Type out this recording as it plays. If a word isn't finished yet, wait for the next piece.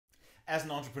As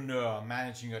an entrepreneur,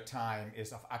 managing your time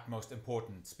is of utmost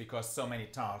importance because so many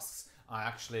tasks are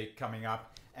actually coming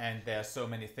up and there are so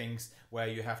many things where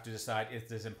you have to decide, is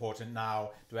this important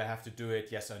now? Do I have to do it?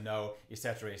 Yes or no?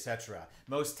 Etc. etc.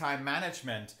 Most time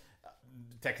management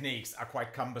techniques are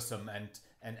quite cumbersome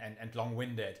and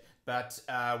long-winded. But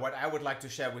what I would like to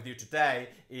share with you today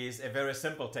is a very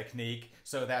simple technique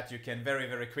so that you can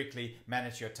very quickly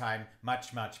manage your time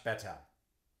much better.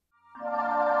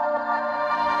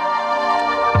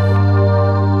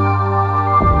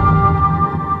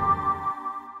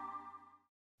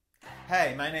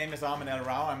 Hey, my name is Armin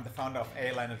Rau. I'm the founder of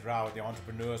Rau, the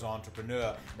entrepreneur's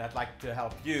entrepreneur, and I'd like to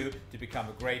help you to become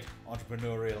a great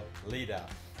entrepreneurial leader.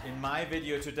 In my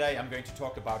video today, I'm going to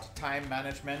talk about time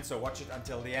management, so watch it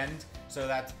until the end so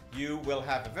that you will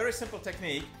have a very simple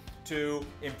technique to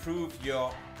improve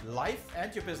your life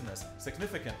and your business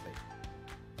significantly.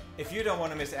 If you don't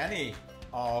want to miss any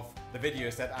of the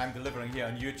videos that I'm delivering here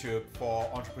on YouTube for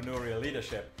entrepreneurial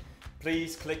leadership,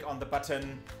 please click on the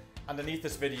button underneath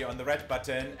this video, on the red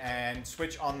button, and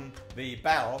switch on the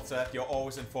bell so that you're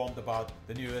always informed about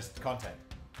the newest content.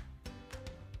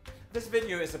 This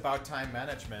video is about time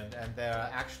management, and there are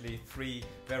actually three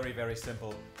very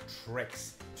simple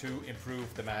tricks to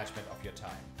improve the management of your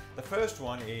time. The first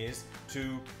one is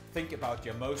to think about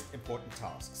your most important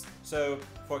tasks. So,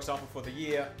 for example, for the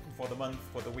year, for the month,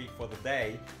 for the week, for the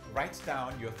day, write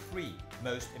down your three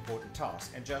most important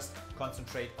tasks and just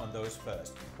concentrate on those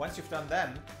first. Once you've done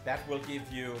them, that will give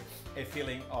you a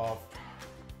feeling of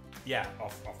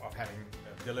having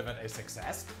delivered a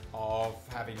success, of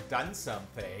having done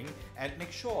something, and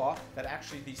make sure that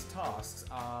actually these tasks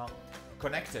are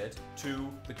connected to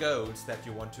the goals that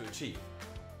you want to achieve.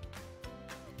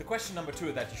 The question number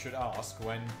two that you should ask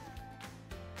when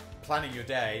planning your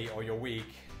day or your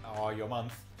week or your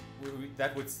month,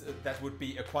 that would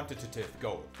be a quantitative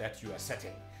goal that you are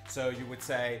setting. So you would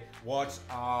say, what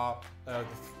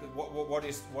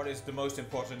is the most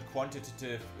important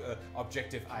quantitative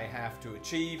objective I have to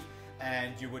achieve,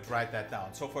 and you would write that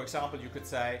down. So for example, you could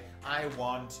say, I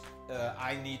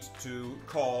need to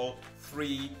call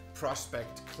 3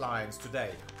 prospect clients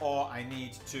today, or I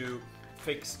need to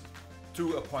fix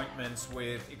 2 appointments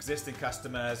with existing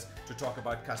customers to talk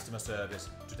about customer service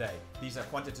today. These are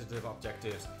quantitative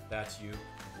objectives that you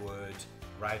would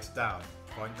write down.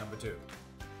 Point number 2.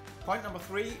 Point number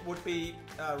 3 would be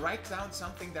write down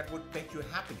something that would make you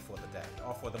happy for the day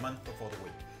or for the month or for the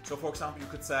week. So for example, you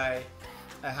could say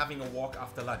having a walk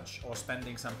after lunch, or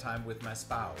spending some time with my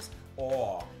spouse,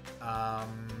 or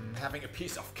having a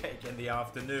piece of cake in the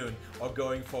afternoon, or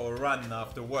going for a run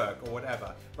after work, or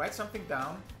whatever. Write something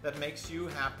down that makes you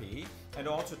happy, and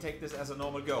also take this as a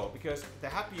normal goal, because the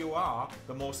happier you are,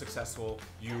 the more successful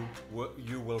you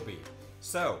will be.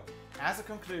 So, as a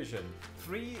conclusion,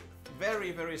 3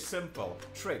 very simple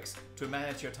tricks to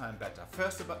manage your time better.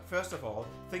 First of all,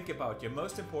 think about your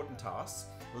most important tasks.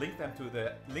 Link them to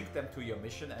your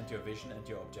mission and your vision and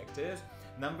your objectives.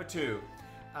 Number 2,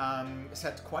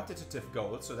 set quantitative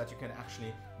goals so that you can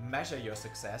actually measure your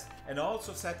success, and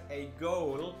also set a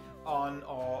goal on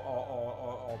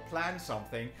or plan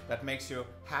something that makes you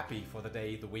happy for the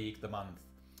day, the week, the month.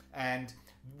 And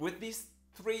with these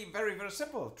 3 very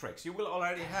simple tricks, you will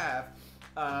already have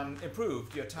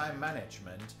improved your time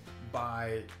management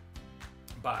by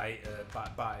a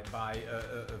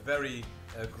very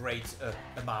great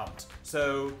amount.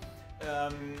 So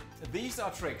these are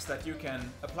tricks that you can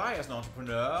apply as an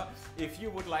entrepreneur. If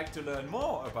you would like to learn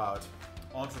more about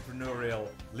entrepreneurial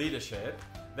leadership,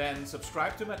 then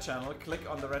subscribe to my channel, click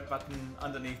on the red button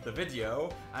underneath the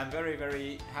video. I'm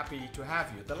very happy to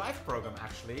have you. The live program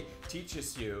actually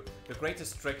teaches you the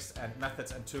greatest tricks and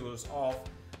methods and tools of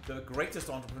the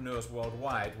greatest entrepreneurs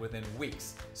worldwide within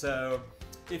weeks. So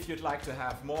if you'd like to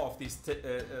have more of these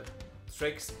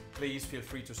tricks, please feel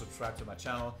free to subscribe to my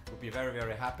channel. We'll be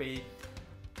very happy.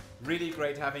 Really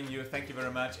great having you. Thank you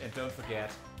very much, and don't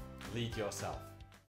forget, lead yourself.